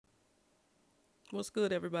What's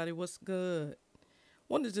good, everybody? What's good?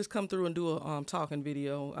 Wanted to just come through and do a talking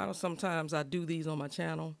video. I don't. Sometimes I do these on my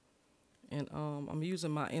channel, and I'm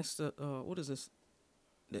using my Insta. What is this?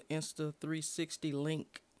 The Insta 360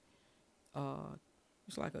 link. Uh,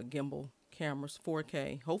 it's like a gimbal camera, it's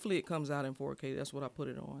 4K. Hopefully, it comes out in 4K. That's what I put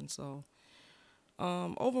it on. So,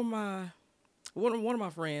 over my one of my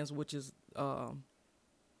friends, which is uh,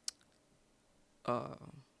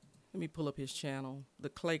 let me pull up his channel, the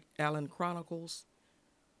Clay Allen Chronicles.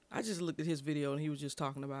 I just looked at his video and he was just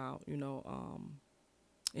talking about, in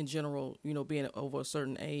general, being over a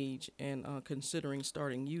certain age and considering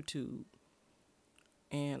starting YouTube.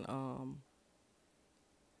 And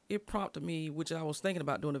it prompted me, which I was thinking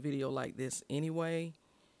about doing a video like this anyway.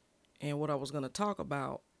 And what I was going to talk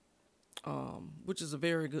about, which is a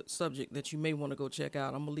very good subject that you may want to go check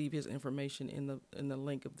out. I'm going to leave his information in the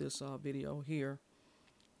link of this video here.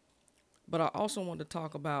 But I also want to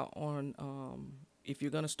talk about on if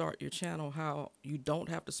you're going to start your channel, how you don't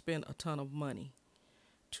have to spend a ton of money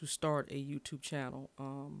to start a YouTube channel.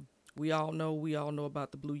 We all know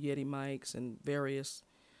about the Blue Yeti mics and various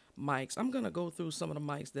mics. I'm going to go through some of the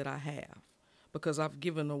mics that I have because I've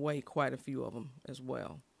given away quite a few of them as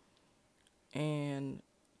well. And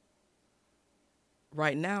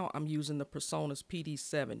right now I'm using the Personas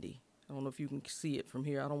PD70. I don't know if you can see it from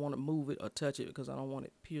here. I don't want to move it or touch it because I don't want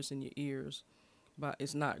it piercing your ears. But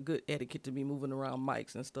it's not good etiquette to be moving around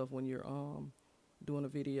mics and stuff when you're doing a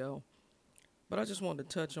video. But I just wanted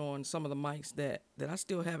to touch on some of the mics that I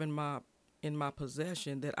still have in my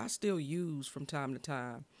possession that I still use from time to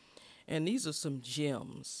time. And these are some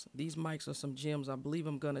gems. These mics are some gems. I believe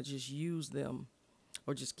I'm gonna just use them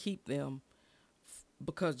or just keep them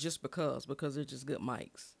because they're just good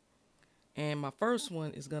mics. And my first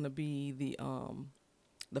one is gonna be the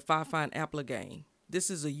Fifine Applegate. This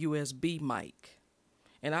is a USB mic.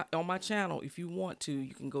 And on my channel, if you want to,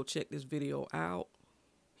 you can go check this video out.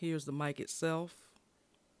 Here's the mic itself.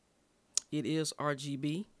 It is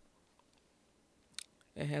RGB.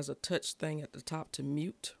 It has a touch thing at the top to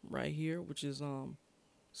mute right here, which is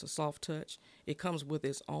it's a soft touch. It comes with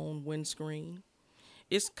its own windscreen.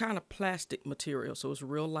 It's kind of plastic material, so it's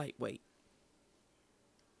real lightweight.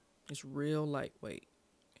 It's real lightweight.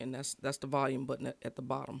 And that's the volume button at the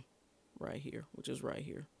bottom right here, which is right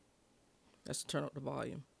here. That's to turn up the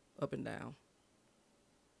volume up and down.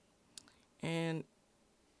 And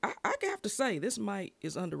I have to say, this mic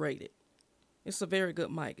is underrated. It's a very good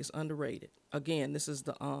mic. It's underrated. Again, this is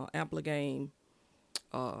the Applegate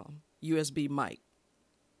USB mic.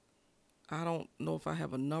 I don't know if I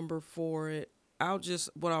have a number for it.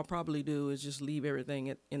 What I'll probably do is just leave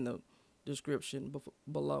everything in the description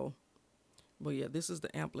below. But yeah, this is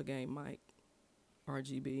the Applegate mic,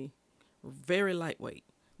 RGB. Very lightweight,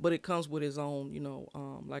 but it comes with its own,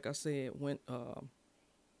 like I said, with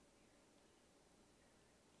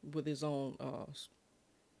his own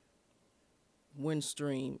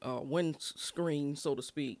windscreen, so to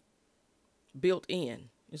speak, built in.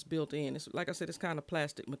 It's built in. It's like I said, it's kind of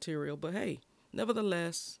plastic material, but hey,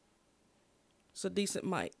 nevertheless, it's a decent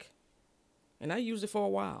mic, and I used it for a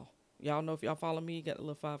while. Y'all know, if y'all follow me, you got a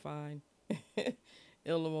little Fifine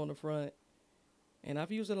emblem on the front, and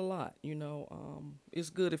I've used it a lot. It's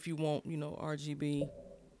good if you want, RGB.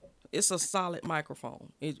 It's a solid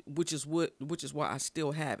microphone, which is why I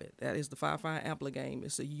still have it. That is the Fifine Applegate.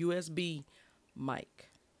 It's a USB mic.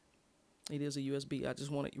 It is a USB. I just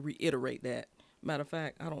want to reiterate that. Matter of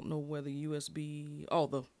fact, I don't know whether USB. Oh,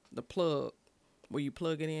 the plug where you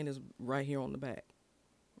plug it in is right here on the back.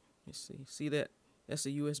 Let's see. See that? That's a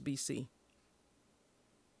USB-C.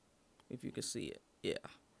 If you can see it, yeah,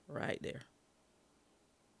 right there.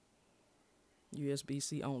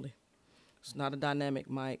 USB-C only. It's not a dynamic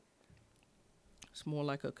mic. It's more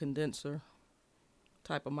like a condenser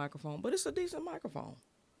type of microphone, but it's a decent microphone.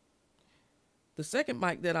 The second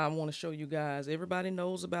mic that I want to show you guys, everybody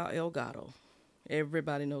knows about Elgato.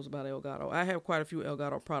 Everybody knows about Elgato. I have quite a few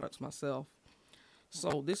Elgato products myself.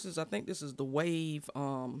 So I think this is the Wave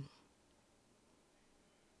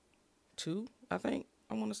 2, I think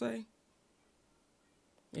I want to say.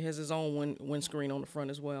 It has its own windscreen on the front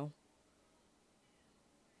as well.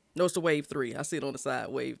 No, it's the Wave 3. I see it on the side,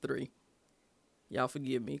 Wave 3. Y'all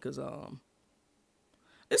forgive me, because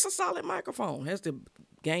it's a solid microphone. It has the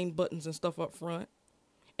gain buttons and stuff up front.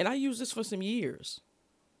 And I used this for some years.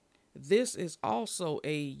 This is also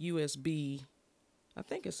a USB. I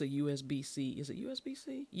think it's a USB-C. Is it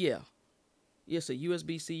USB-C? Yeah. It's a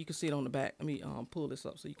USB-C. You can see it on the back. Let me pull this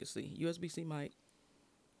up so you can see. USB-C mic.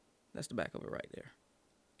 That's the back of it right there.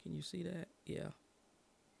 Can you see that? Yeah.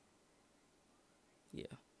 Yeah,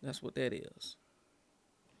 that's what that is.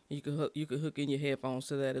 You could hook in your headphones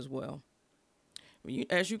to that as well.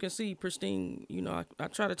 As you can see, pristine. I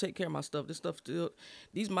try to take care of my stuff. This stuff still,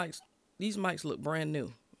 these mics, these mics look brand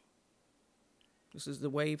new. This is the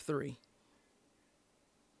Wave 3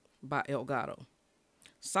 by Elgato.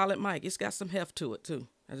 Solid mic. It's got some heft to it too.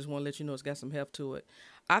 I just want to let you know it's got some heft to it.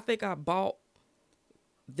 I think I bought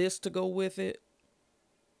this to go with it,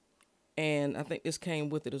 and I think this came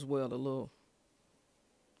with it as well. The little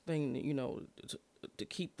thing, to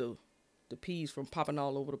keep the peas from popping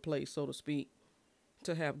all over the place, so to speak,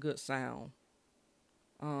 to have good sound.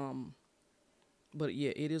 But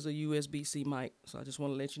yeah, it is a USB-C mic, so I just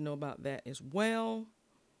want to let you know about that as well.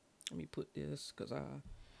 Let me put this, because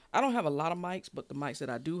I don't have a lot of mics, but the mics that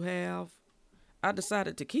I do have, I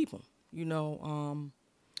decided to keep them.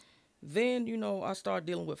 Then I started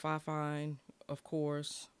dealing with Fi-Fine, of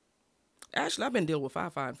course. Actually, I've been dealing with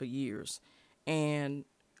Fi-Fine for years, and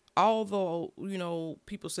although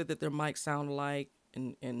people said that their mics sound alike,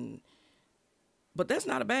 but that's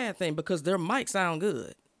not a bad thing, because their mics sound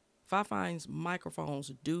good. Fi-Fine's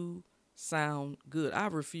microphones do sound good.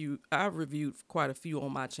 I've reviewed quite a few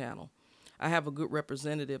on my channel. I have a good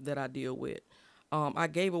representative that I deal with. I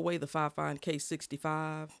gave away the Fi-Fine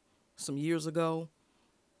K65 some years ago.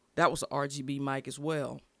 That was an RGB mic as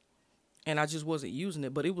well, and I just wasn't using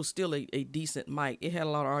it, but it was still a decent mic. It had a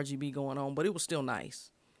lot of RGB going on, but it was still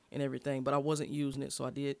nice and everything, but I wasn't using it, so I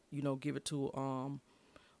did, give it to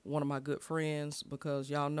one of my good friends, because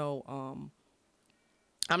y'all know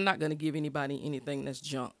I'm not going to give anybody anything that's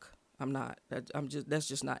junk. I'm not. That's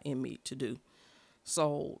just not in me to do.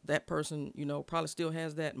 So that person, probably still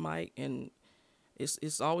has that mic, and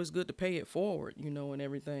it's always good to pay it forward, and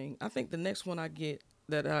everything. I think the next one I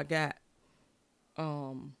got,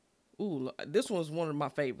 this one's one of my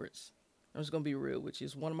favorites. I'm just going to be real with you.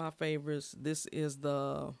 It's one of my favorites. This is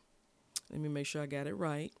let me make sure I got it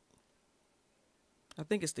right. I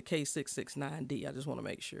think it's the K669D. I just want to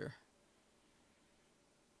make sure.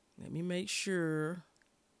 Let me make sure.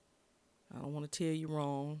 I don't want to tell you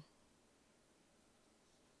wrong.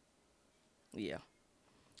 Yeah.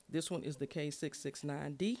 This one is the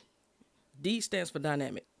K669D. D stands for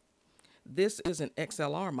dynamic. This is an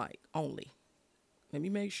XLR mic only. Let me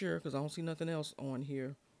make sure, because I don't see nothing else on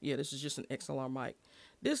here. Yeah, this is just an XLR mic.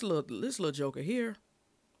 This little joker here,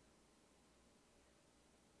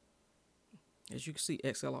 as you can see,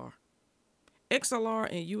 XLR. XLR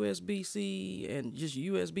and USB-C and just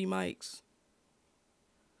USB mics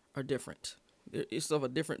are different. It's of a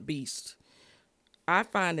different beast. I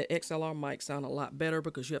find that XLR mics sound a lot better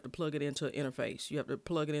because you have to plug it into an interface. You have to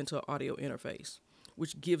plug it into an audio interface,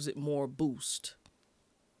 which gives it more boost.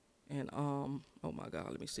 And oh my God,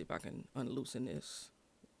 let me see if I can unloosen this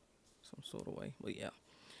some sort of way.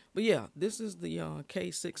 But yeah, this is the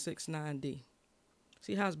K669D.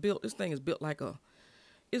 See how it's built? This thing is built like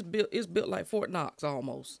it's built like Fort Knox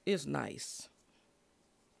almost. It's nice.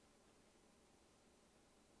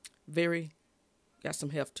 Got some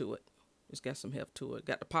heft to it. It's got some heft to it.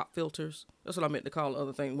 Got the pop filters. That's what I meant to call the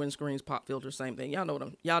other thing. Windscreens, pop filters, same thing. Y'all know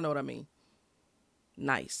what I mean.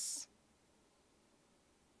 Nice.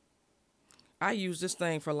 I use this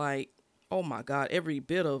thing for oh my God, every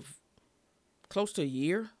bit of close to a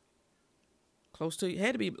year. It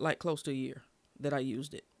had to be close to a year that I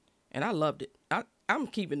used it. And I loved it. I'm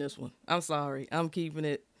keeping this one. I'm sorry. I'm keeping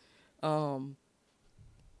it. I'm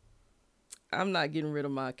not getting rid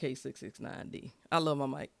of my K669D. I love my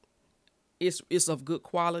mic. It's of good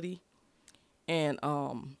quality, and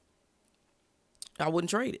I wouldn't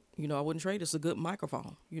trade it. I wouldn't trade it. It's a good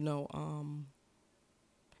microphone.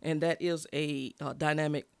 And that is a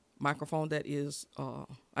dynamic microphone. That is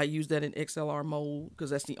I use that in XLR mode because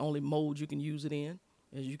that's the only mode you can use it in,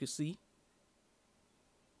 as you can see.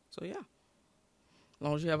 So yeah, as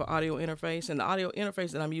long as you have an audio interface, and the audio interface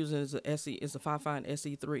that I'm using is a Fi-Fine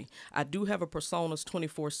SE3. I do have a Personas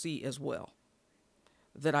 24C as well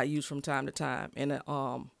that I use from time to time, and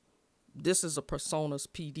this is a Personas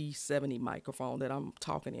PD70 microphone that I'm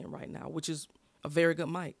talking in right now, which is a very good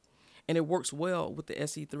mic, and it works well with the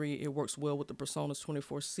SE3. It works well with the Personas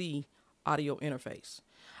 24C audio interface.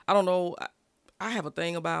 I don't know. I have a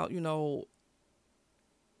thing about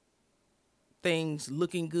things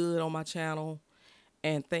looking good on my channel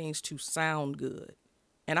and things to sound good,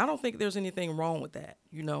 and I don't think there's anything wrong with that.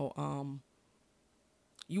 You want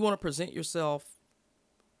to present yourself.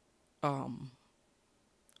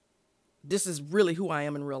 This is really who I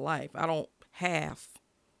am in real life. I don't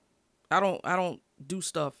do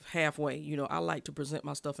stuff halfway. I like to present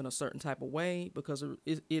my stuff in a certain type of way because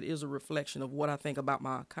it is a reflection of what I think about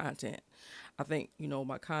my content. I think,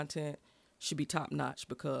 my content should be top notch,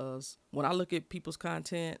 because when I look at people's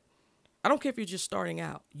content, I don't care if you're just starting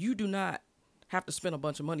out. You do not have to spend a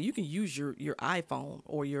bunch of money. You can use your iPhone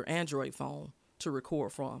or your Android phone to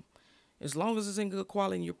record from. As long as it's in good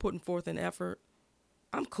quality and you're putting forth an effort,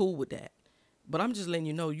 I'm cool with that. But I'm just letting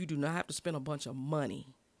you know, you do not have to spend a bunch of money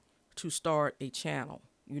to start a channel,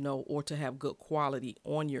 or to have good quality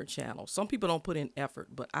on your channel. Some people don't put in effort,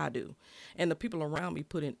 but I do. And the people around me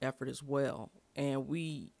put in effort as well. And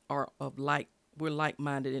we're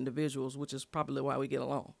like-minded individuals, which is probably why we get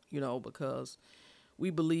along, because we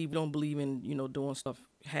don't believe in, doing stuff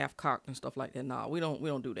half-cocked and stuff like that. Nah, we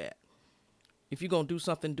don't do that. If you're going to do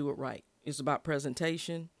something, do it right. It's about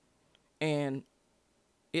presentation, and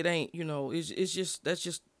it ain't, that's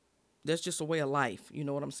just a way of life. You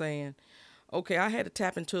know what I'm saying? Okay, I had to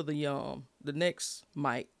tap into the next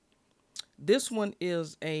mic. This one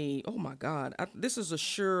is oh my God, this is a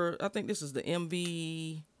Shure. I think this is the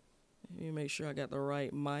MV. Let me make sure I got the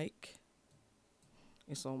right mic.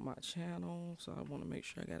 It's on my channel, so I want to make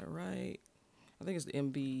sure I got it right. I think it's the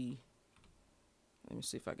MV. Let me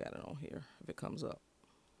see if I got it on here, if it comes up.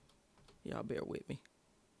 Y'all bear with me.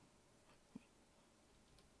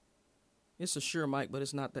 It's a Shure mic, but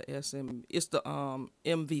it's not the SM. It's the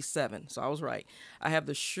MV7. So I was right. I have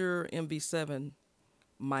the Shure MV7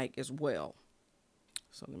 mic as well.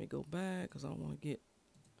 So let me go back because I don't want to get.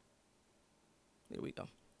 There we go.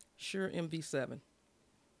 Shure MV7,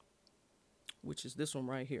 which is this one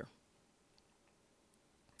right here.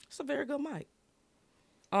 It's a very good mic.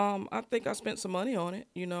 I think I spent some money on it.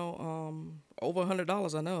 Over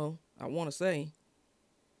 $100. I know. I want to say.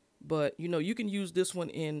 But, you can use this one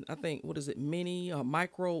in, I think, what is it, mini,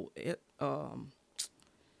 micro.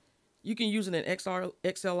 You can use it in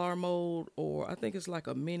XLR mode, or I think it's like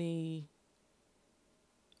a mini.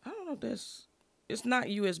 I don't know if that's, it's not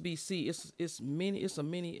USB-C. It's a mini,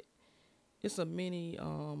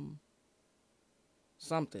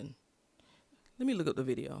 something. Let me look up the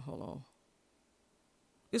video. Hold on.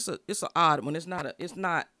 It's an odd one. It's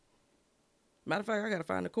not. Matter of fact, I gotta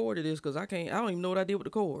find the cord it is, because I don't even know what I did with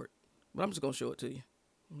the cord. But I'm just gonna show it to you.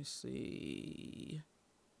 Let me see.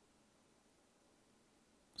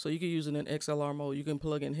 So you can use it in XLR mode. You can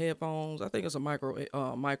plug in headphones. I think it's a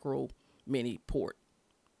micro mini port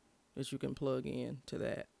that you can plug in to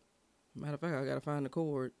that. Matter of fact, I gotta find the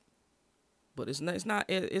cord. But it is not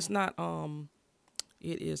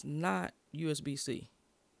USB-C.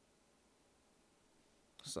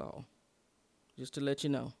 So just to let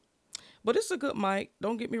you know. But it's a good mic,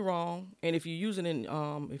 don't get me wrong. And if you use it in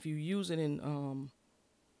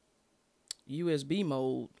USB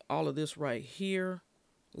mode, all of this right here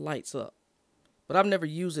lights up. But I've never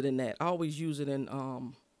used it in that. I always use it in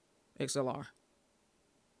XLR.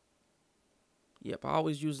 Yep, I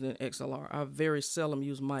always use it in XLR. I very seldom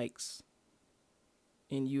use mics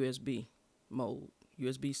in USB mode,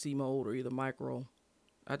 USB-C mode, or either micro.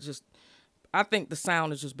 I think the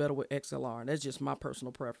sound is just better with XLR. That's just my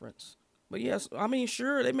personal preference. But yes, I mean,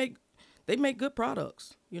 sure, they make good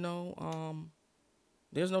products. There's no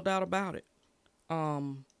doubt about it.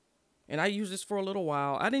 And I used this for a little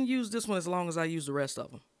while. I didn't use this one as long as I used the rest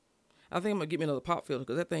of them. I think I'm gonna get me another pop filter,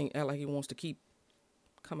 because that thing act like it wants to keep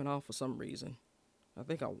coming off for some reason. I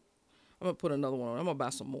think I'm gonna put another one on. I'm gonna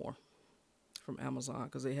buy some more from Amazon,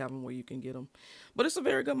 because they have them where you can get them. But it's a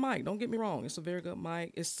very good mic. Don't get me wrong. It's a very good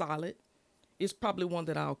mic. It's solid. It's probably one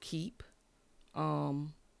that I'll keep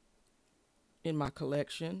in my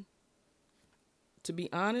collection. To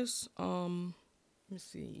be honest, let me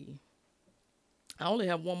see. I only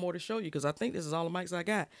have one more to show you, because I think this is all the mics I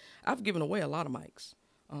got. I've given away a lot of mics.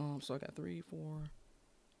 So I got 3, 4,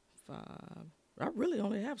 5. I really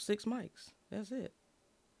only have 6 mics. That's it.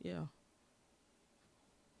 Yeah.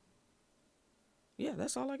 Yeah,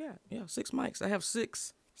 that's all I got. Yeah, 6 mics. I have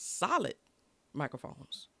 6 solid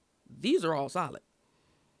microphones. These are all solid.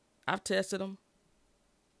 I've tested them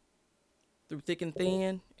through thick and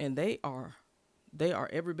thin, and they are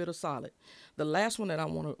every bit of solid. The last one that I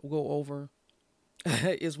want to go over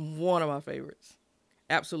is one of my favorites.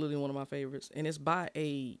 Absolutely one of my favorites. And it's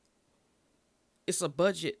it's a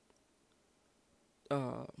budget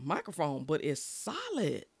microphone, but it's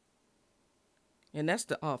solid. And that's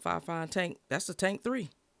the Fine Tank. That's the Tank 3.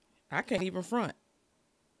 I can't even front.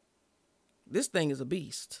 This thing is a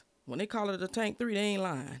beast. When they call it a Tank 3, they ain't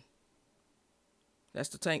lying. That's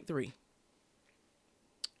the Tank 3.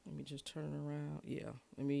 Let me just turn it around. Yeah.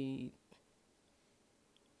 Let me.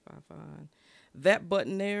 Fine. That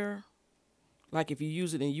button there, like if you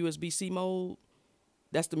use it in USB-C mode,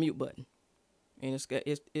 that's the mute button. And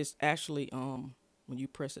it's actually when you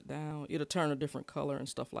press it down, it'll turn a different color and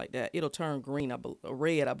stuff like that. It'll turn green,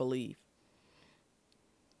 red, I believe.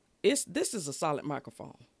 this is a solid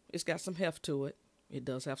microphone. It's got some heft to it. It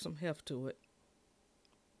does have some heft to it.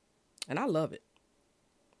 And I love it.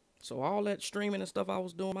 So all that streaming and stuff I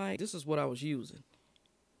was doing, this is what I was using.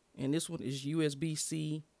 And this one is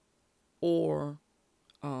USB-C or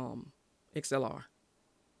XLR.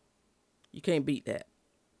 You can't beat that.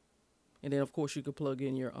 And then, of course, you could plug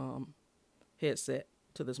in your headset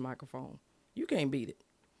to this microphone. You can't beat it.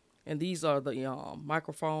 And these are the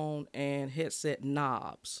microphone and headset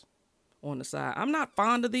knobs on the side. I'm not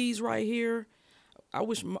fond of these right here. I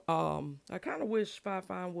wish, I kind of wish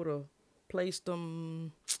Fifine would have placed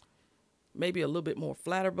them maybe a little bit more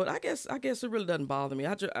flatter, but I guess it really doesn't bother me.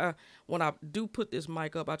 When I do put this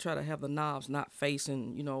mic up, I try to have the knobs not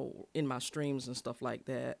facing, you know, in my streams and stuff like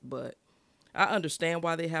that. But I understand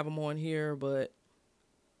why they have them on here, but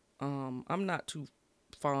I'm not too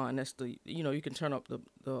fond. That's the, you know, you can turn up the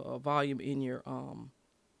volume in your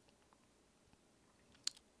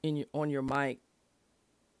on your mic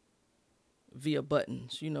via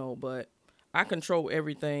buttons, you know, but I control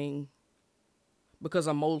everything because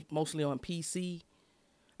I'm mostly on PC.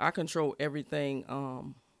 I control everything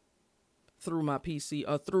through my PC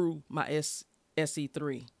or through my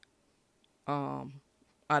SE3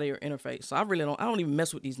 audio interface. So I don't even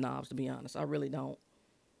mess with these knobs, to be honest. I really don't.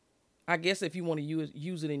 I guess if you want to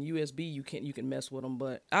use it in USB, you can mess with them,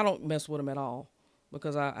 but I don't mess with them at all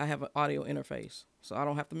because I have an audio interface, so I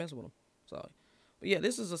don't have to mess with them. So, but yeah,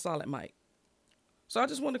 this is a solid mic. So I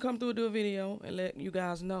just wanted to come through and do a video and let you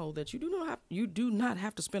guys know that you do not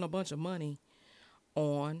have to spend a bunch of money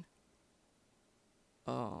on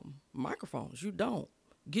microphones. You don't.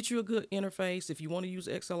 Get you a good interface. If you want to use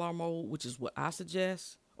XLR mode, which is what I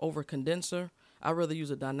suggest, over a condenser, I'd rather use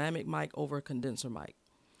a dynamic mic over a condenser mic.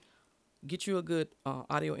 Get you a good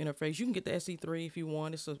audio interface. You can get the SE3 if you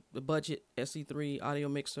want. It's the budget SE3 audio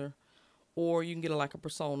mixer. Or you can get like a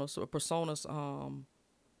Persona. So a Persona's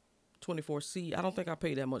 24C. I don't think I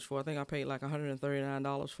paid that much for it. I think I paid like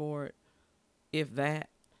 $139 for it, if that.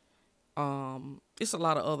 It's a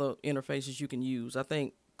lot of other interfaces you can use. I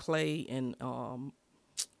think Clay and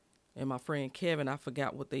my friend Kevin, I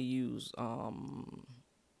forgot what they use.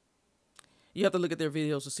 You have to look at their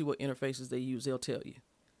videos to see what interfaces they use. They'll tell you.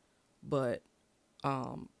 But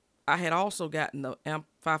I had also gotten the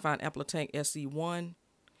Fifine Amplitank SE1,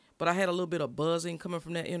 but I had a little bit of buzzing coming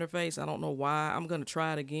from that interface. I don't know why. I'm going to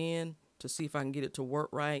try it again to see if I can get it to work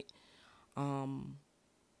right.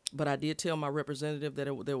 But I did tell my representative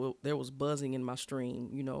that there was buzzing in my stream,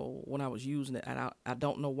 you know, when I was using it. And I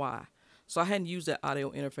don't know why. So I hadn't used that audio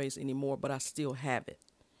interface anymore, but I still have it.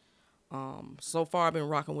 So far, I've been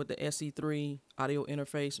rocking with the SE3 audio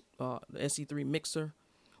interface, the SE3 mixer,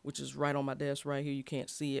 which is right on my desk right here. You can't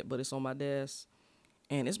see it, but it's on my desk.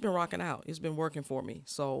 And it's been rocking out. It's been working for me.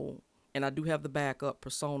 So, and I do have the backup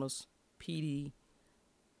Personas the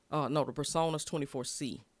Personas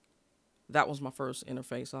 24C. That was my first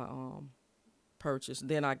interface I purchased.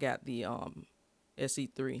 Then I got the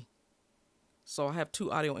SE3. So I have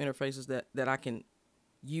two audio interfaces that I can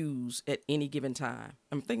use at any given time.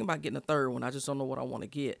 I'm thinking about getting a third one. I just don't know what I want to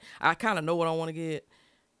get. I kind of know what I want to get,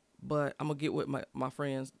 but I'm going to get with my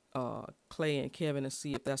friends Clay and Kevin and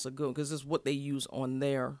see if that's a good one, because it's what they use on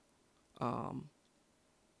their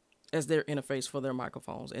as their interface for their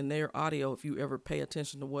microphones. And their audio, if you ever pay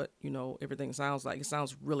attention to what, you know, everything sounds like, it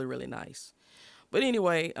sounds really, really nice. But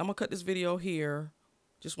anyway, I'm going to cut this video here.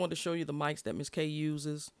 Just wanted to show you the mics that Miss K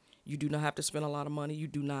uses. You do not have to spend a lot of money. You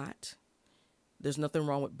do not. There's nothing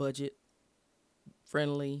wrong with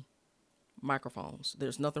budget-friendly microphones.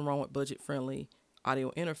 There's nothing wrong with budget-friendly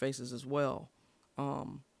audio interfaces as well.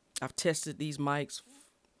 I've tested these mics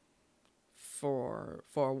for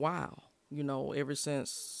a while, you know, ever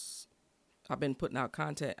since I've been putting out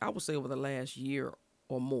content. I would say over the last year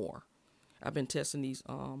or more, I've been testing these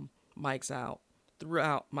mics out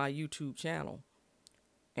throughout my YouTube channel,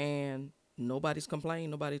 and nobody's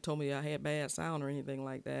complained. Nobody told me I had bad sound or anything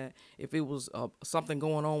like that. If it was something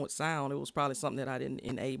going on with sound, it was probably something that I didn't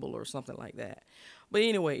enable or something like that. But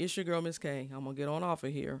anyway, it's your girl, Miss K. I'm going to get on off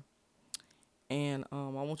of here. And I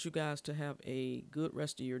want you guys to have a good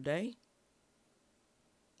rest of your day.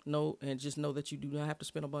 And just know that you do not have to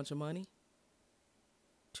spend a bunch of money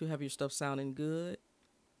to have your stuff sounding good.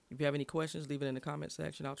 If you have any questions, leave it in the comment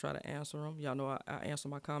section. I'll try to answer them. Y'all know I answer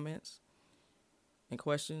my comments and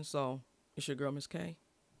questions. So it's your girl, Miss K.